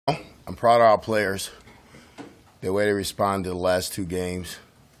proud of our players. The way they responded to the last two games,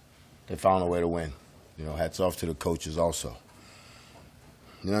 they found a way to win. You know, hats off to the coaches also.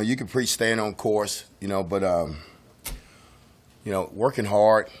 You know, you can preach staying on course, you know, but, you know, working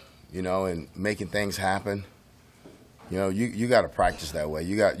hard, you know, and making things happen, you know, you got to practice that way.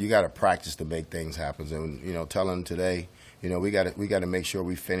 You got to practice to make things happen. And, you know, telling them today, you know, we got to make sure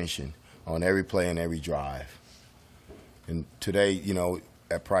we're finishing on every play and every drive. And today, you know,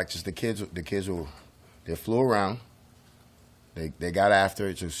 at practice, the kids they flew around. They got after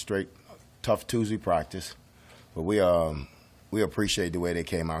it. It's a straight, tough Tuesday practice. But we appreciate the way they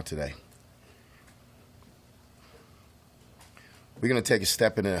came out today. We're going to take a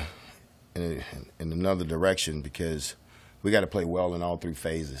step in another direction because we got to play well in all three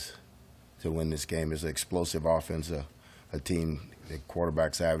phases to win this game. It's an explosive offense, a team, the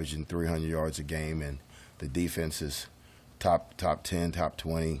quarterback's averaging 300 yards a game, and the defense is top 10, top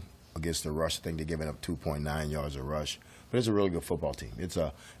 20 against the rush. I think they're giving up 2.9 yards a rush. But it's a really good football team. It's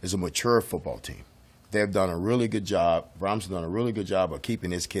a mature football team. They've done a really good job. Brahms has done a really good job of keeping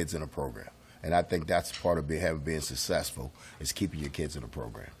his kids in a program. And I think that's part of being successful is keeping your kids in a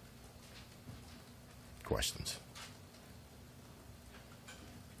program. Questions?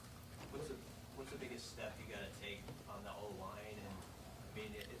 What's the biggest step you got to take on the O-line? And I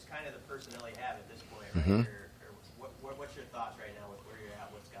mean, it's kind of the personnel you have at this point, right? Mm-hmm. What's your thoughts right now with where you're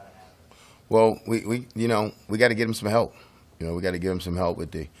at? What's got to happen? Well, we got to get them some help. You know, we got to give them some help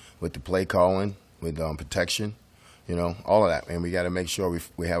with the play calling, with protection, you know, all of that. And we got to make sure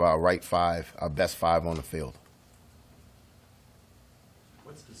we have our best five on the field.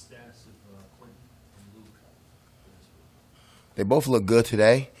 What's the status of Quentin and Luke? They both look good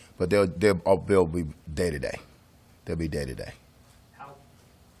today, but they'll be day to day. They'll be day to day.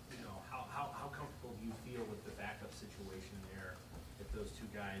 How comfortable do you feel with the backup situation there if those two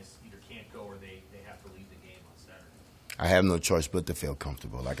guys either can't go or they have to leave the game on Saturday? I have no choice but to feel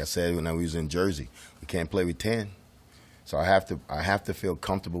comfortable. Like I said when I was in Jersey, we can't play with 10. So I have to feel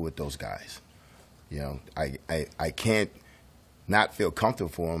comfortable with those guys. You know, I can't not feel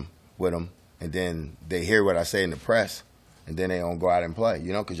comfortable with them, and then they hear what I say in the press, and then they don't go out and play,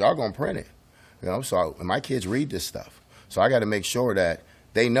 you know, because y'all going to print it. You know, so my kids read this stuff. So I got to make sure that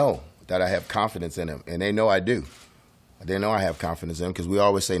they know that I have confidence in them, and they know I do. They know I have confidence in them because we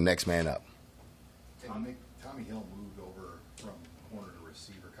always say next man up. Tommy Hill moved over from corner to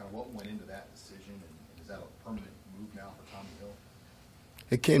receiver. Kind of what went into that decision, and is that a permanent move now for Tommy Hill?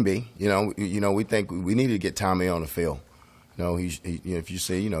 It can be. You know, we think we need to get Tommy on the field. You know, if you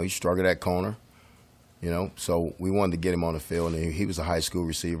see, you know, he struggled at corner. You know, so we wanted to get him on the field, and he was a high school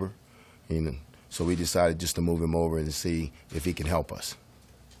receiver. And so we decided just to move him over and see if he can help us.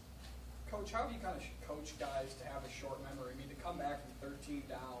 Coach, how do you kind of coach guys to have a short memory? I mean, to come back from 13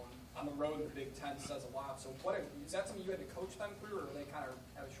 down on the road in the Big Ten says a lot. So is that something you had to coach them through, or do they kind of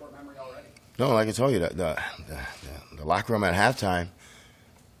have a short memory already? No, I can tell you that the locker room at halftime,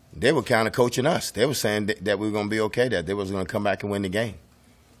 they were kind of coaching us. They were saying that we were going to be okay, that they was going to come back and win the game.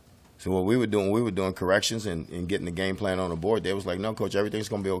 So what we were doing corrections and getting the game plan on the board. They was like, no, Coach, everything's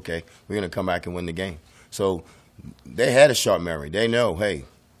going to be okay. We're going to come back and win the game. So they had a short memory. They know, hey,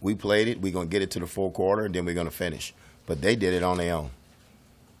 we played it. We're going to get it to the full quarter, and then we're going to finish. But they did it on their own.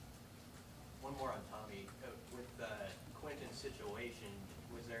 One more on Tommy. With the Quentin situation,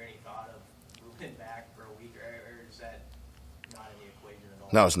 was there any thought of moving back for a week, or is that not in the equation at all?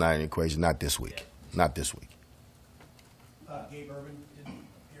 No, it's not in the equation. Not this week. Not this week. Gabe Ervin didn't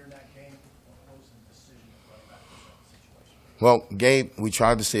appear in that game. What was the decision of running back in that situation? Well, Gabe, we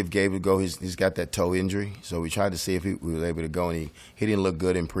tried to see if Gabe would go. He's got that toe injury, so we tried to see if we was able to go, and he didn't look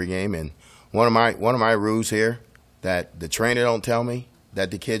good in pregame. And one of my rules here that the trainer don't tell me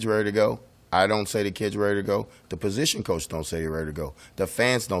that the kid's ready to go. I don't say the kid's ready to go. The position coach don't say he's ready to go. The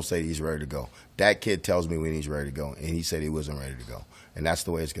fans don't say he's ready to go. That kid tells me when he's ready to go, and he said he wasn't ready to go. And that's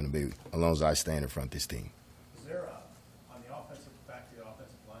the way it's going to be as long as I stand in front of this team. Is there, on the back to the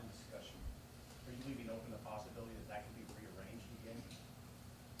offensive line discussion, are you leaving open the possibility that could be rearranged again?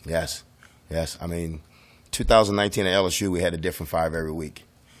 Yes. I mean, 2019 at LSU, we had a different five every week.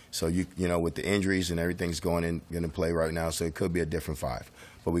 So, you know, with the injuries and everything's going to play right now, so it could be a different five.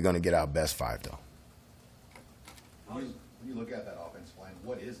 But we're going to get our best five, though. When you look at that offensive line,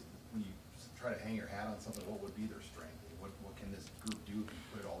 what is, when you try to hang your hat on something, what would be their strength? What can this group do if you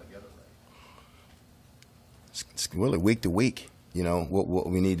put it all together right? It's really week to week, you know, what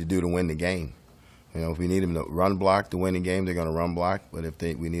we need to do to win the game. You know, if we need them to run block to win the game, they're going to run block. But if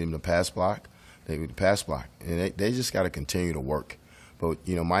we need them to pass block, they would pass block. And they just got to continue to work. But,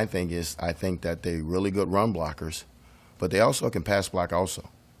 you know, my thing is I think that they're really good run blockers, but they also can pass block also.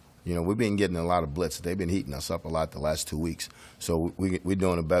 You know, we've been getting a lot of blitz. They've been heating us up a lot the last 2 weeks. So we're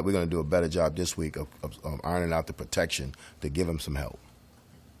going to do a better job this week of ironing out the protection to give them some help.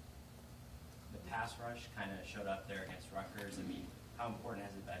 The pass rush kind of showed up there against Rutgers. I mean, how important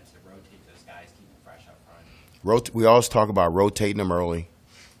has it been to rotate those guys, keep them fresh up front? We always talk about rotating them early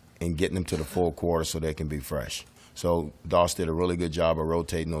and getting them to the full quarter so they can be fresh. So Doss did a really good job of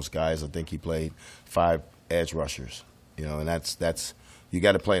rotating those guys. I think he played 5 edge rushers. You know, and that's you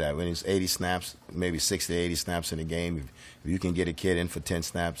got to play that. When it's 80 snaps, maybe 60 to 80 snaps in a game, if you can get a kid in for 10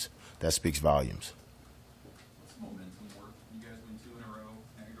 snaps, that speaks volumes. What's momentum work? You guys win 2 in a row,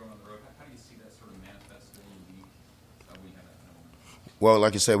 now you're going on the road. How do you see that sort of manifested in the league when you have that kind of momentum? Well,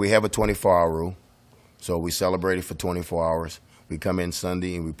 like I said, we have a 24-hour rule. So we celebrate it for 24 hours. We come in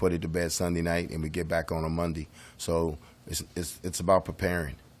Sunday and we put it to bed Sunday night and we get back on Monday. So it's about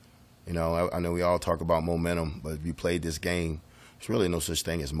preparing. You know, I know we all talk about momentum, but if you played this game, there's really no such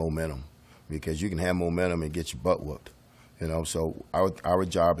thing as momentum because you can have momentum and get your butt whooped. You know, so our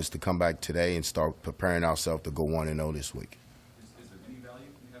job is to come back today and start preparing ourselves to go 1-0 this week. Is there any value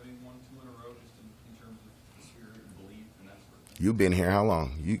in having 1-2 in a row just in terms of the spirit and belief and that sort of thing? You've been here how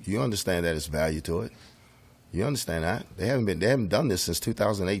long? You understand that there's value to it. You understand that? They haven't done this since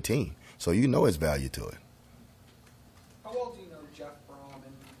 2018. So you know it's value to it. How well do you know Jeff Brom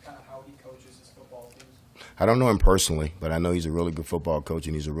and kind of how he coaches his football teams? I don't know him personally, but I know he's a really good football coach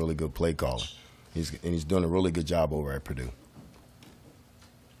and he's a really good play caller. He's doing a really good job over at Purdue.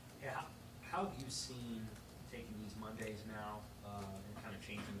 Yeah, how have you seen taking these Mondays now and kind of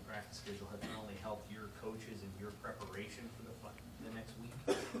changing the practice schedule have not only helped your coaches and your preparation for the next week,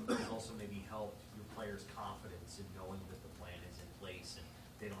 but has also maybe helped your players' confidence in knowing that the plan is in place and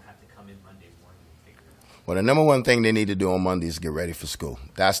they don't have to come in Monday morning and figure it out? Well, the number one thing they need to do on Monday is get ready for school.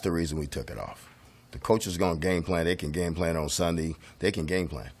 That's the reason we took it off. The coaches going to game plan. They can game plan on Sunday. They can game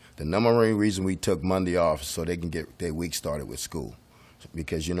plan. The number one reason we took Monday off is so they can get their week started with school.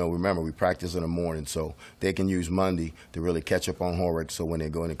 Because, you know, remember, we practice in the morning, so they can use Monday to really catch up on homework so when they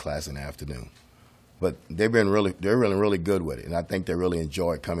go into class in the afternoon. But they're really good with it, and I think they really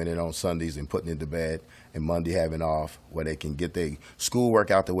enjoy coming in on Sundays and putting it to bed and Monday having off where they can get their schoolwork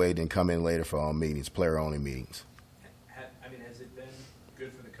out the way, then come in later for our meetings, player-only meetings. I mean, has it been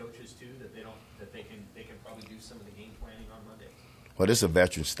good for the coaches too that they can probably do some of the game planning on Monday? Well, this is a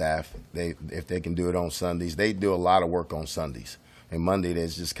veteran staff. If they can do it on Sundays, they do a lot of work on Sundays. And Monday, they're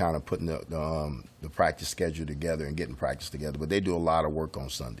just kind of putting the practice schedule together and getting practice together. But they do a lot of work on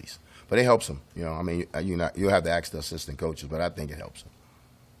Sundays. But it helps them. You know, I mean, you'll have to ask the assistant coaches, but I think it helps them.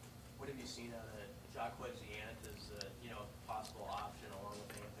 What have you seen out of Jacquez Yant as a possible option along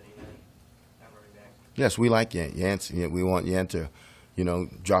with Anthony at running back? Yes, we like Yant. We want Yant to,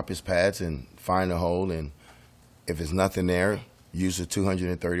 drop his pads and find a hole. And if there's nothing there, use the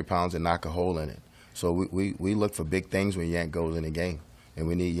 230 pounds and knock a hole in it. So we look for big things when Yant goes in the game. And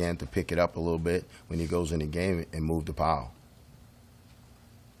we need Yant to pick it up a little bit when he goes in the game and move the pile.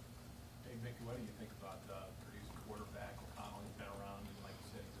 Hey, Mickey, what do you think about Purdue's quarterback? O'Connell, he's been around, and like you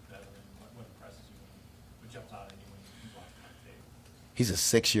said, he's a veteran. What impresses you? What jumps out at you when you watch him on tape? He's a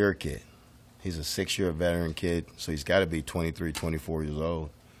 6-year kid. He's a 6-year veteran kid, so he's got to be 23, 24 years old.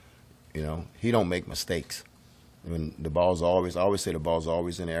 You know, he don't make mistakes. When the ball's always, I always say the ball's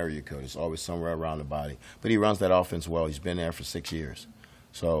always in the area code. It's always somewhere around the body. But he runs that offense well. He's been there for 6 years.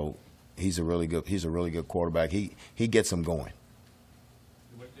 So he's a really good quarterback. He gets them going.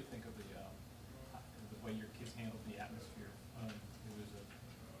 What do you think of the way your kids handled the atmosphere? It was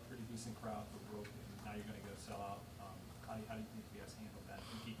a pretty decent crowd for Broken, and now you're going to go sell out. How do you think you guys handled that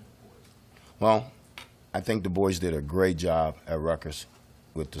and keeping the boys? Well, I think the boys did a great job at Rutgers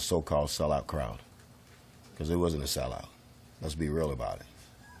with the so-called sellout crowd. Because it wasn't a sellout. Let's be real about it.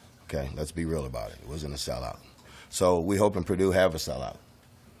 Okay, let's be real about it. It wasn't a sellout. So we hoping Purdue have a sellout.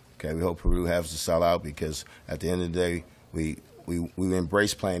 Okay, we hope Purdue has a sellout because at the end of the day, we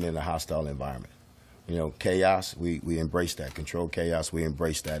embrace playing in a hostile environment. You know, chaos, we embrace that. Controlled chaos, we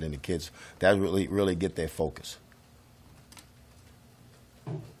embrace that. And the kids, that really get their focus.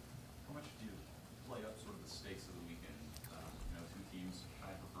 How much do you play up sort of the stakes of the weekend? Two teams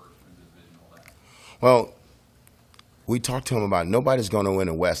kind of prefer to win the division, all that. Well, we talked to him about nobody's going to win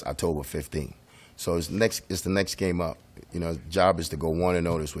the West October 15th. So it's the next game up. You know, his job is to go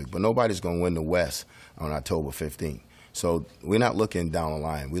 1-0 this week. But nobody's going to win the West on October 15th. So we're not looking down the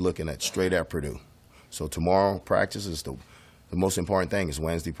line. We're looking at straight at Purdue. So tomorrow practice is the most important thing is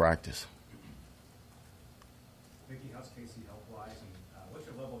Wednesday practice. Mickey, how's Casey health-wise, and what's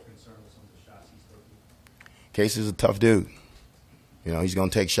your level of concern with some of the shots he's taking? Casey's a tough dude. You know, he's going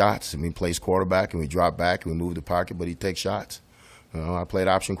to take shots. I mean, he plays quarterback, and we drop back, and we move the pocket, but he takes shots. You know, I played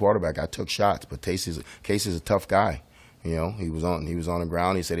option quarterback. I took shots, but Casey's a tough guy. You know, he was on the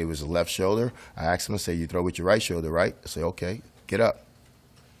ground. He said it was his left shoulder. I asked him, I said, "You throw with your right shoulder, right?" I said, "Okay, get up."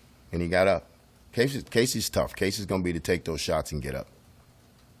 And he got up. Casey's tough. Casey's going to be to take those shots and get up.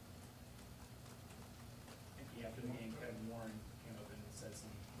 After the game, Kevin Warren came up and said some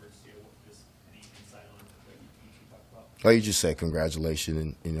words to you. Just any insight on what you talked about? Oh, you just said congratulations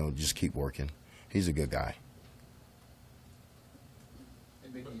and, you know, just keep working. He's a good guy.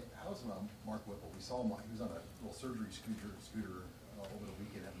 And Mickey, how's Mark Whipple? We saw him, he was on a little surgery scooter over the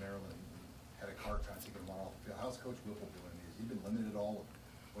weekend at Maryland. Had a cart kind of taking him off. How's Coach Whipple doing? Has he been limited at all with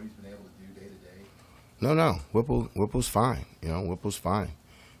what he's been able to do day to day? No. Whipple's fine. You know, Whipple's fine.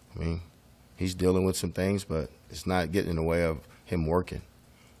 I mean, he's dealing with some things, but it's not getting in the way of him working.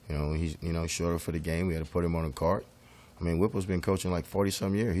 You know, he's shorter for the game. We had to put him on a cart. I mean, Whipple's been coaching like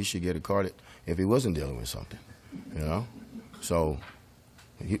 40-some years. He should get a cart if he wasn't dealing with something. You know, so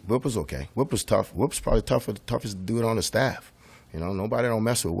Whipple's okay. Whipple's tough. Whipple's probably toughest dude on the staff. You know, nobody don't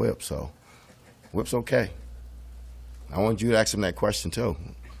mess with Whip, so Whip's okay. I want you to ask him that question too,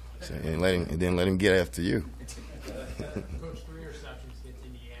 and then let him get after you. Coach, 3 interceptions against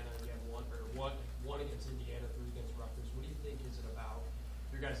Indiana. You have one against Indiana, 3 against Rutgers. What do you think is it about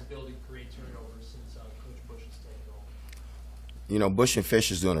your guys' ability to create turnovers since Coach Bush has taken over? You know, Bush and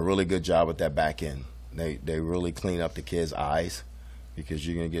Fish is doing a really good job with that back end. They really clean up the kids' eyes because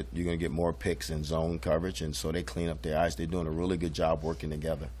you're gonna get more picks in zone coverage, and so they clean up their eyes. They're doing a really good job working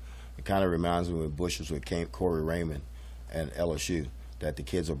together. It kind of reminds me when Bush was with Corey Raymond and LSU, that the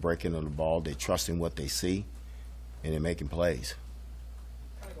kids are breaking on the ball, they're trusting what they see, and they're making plays.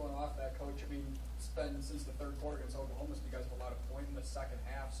 Kind of going off that, Coach, I mean, it's been since the third quarter against Oklahoma, so you guys have allowed a point in the second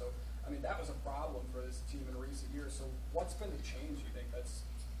half. So, I mean, that was a problem for this team in recent years. So what's been the change, you think, that's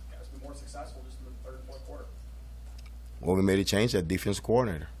been more successful just in the third and fourth quarter? Well, we made a change at defensive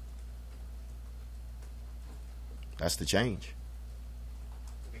coordinator. That's the change.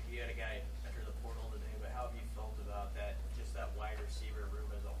 You had a guy enter the portal today, but how have you felt about that, just that wide receiver room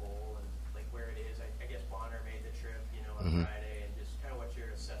as a whole, and like where it is? I guess Bonner made the trip, you know, on Friday, and just kind of what's your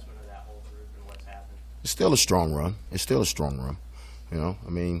assessment of that whole group and what's happened? It's still a strong run. It's still a strong run. You know, I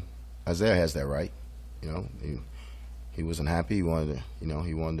mean, Isaiah has that right. You know, he wasn't happy. He wanted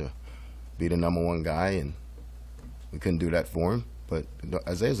to be the #1 guy, and we couldn't do that for him. But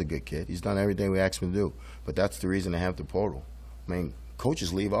Isaiah's a good kid. He's done everything we asked him to do. But that's the reason they have the portal. I mean,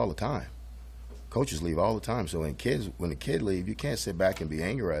 coaches leave all the time. Coaches leave all the time. So when the kid leave, you can't sit back and be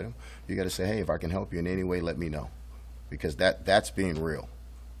angry at him. You got to say, hey, if I can help you in any way, let me know, because that's being real.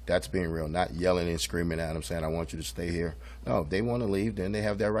 That's being real, not yelling and screaming at them saying, I want you to stay here. No, if they want to leave, then they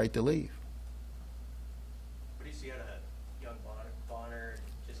have that right to leave. What do you see out of young Bonner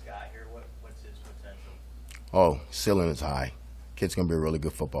just got here? What's his potential? Oh, ceiling is high. Kid's going to be a really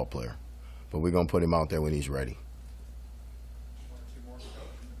good football player. But we're going to put him out there when he's ready. One or two more, Coach,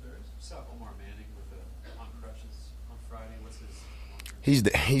 if there is. Saw Omar Manning with the on crutches on Friday. What's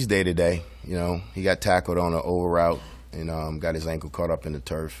his? He's day to day. You know, he got tackled on an over route and got his ankle caught up in the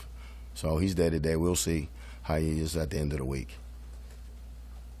turf. So he's day to day. We'll see how he is at the end of the week.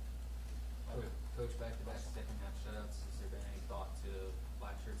 Coach, back-to-back second-half shutouts. Has there been any thought to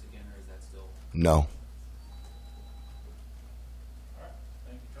black shirts again, or is that still? No. All right.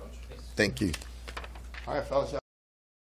 Thank you, Coach. Thank you. All right, fellas.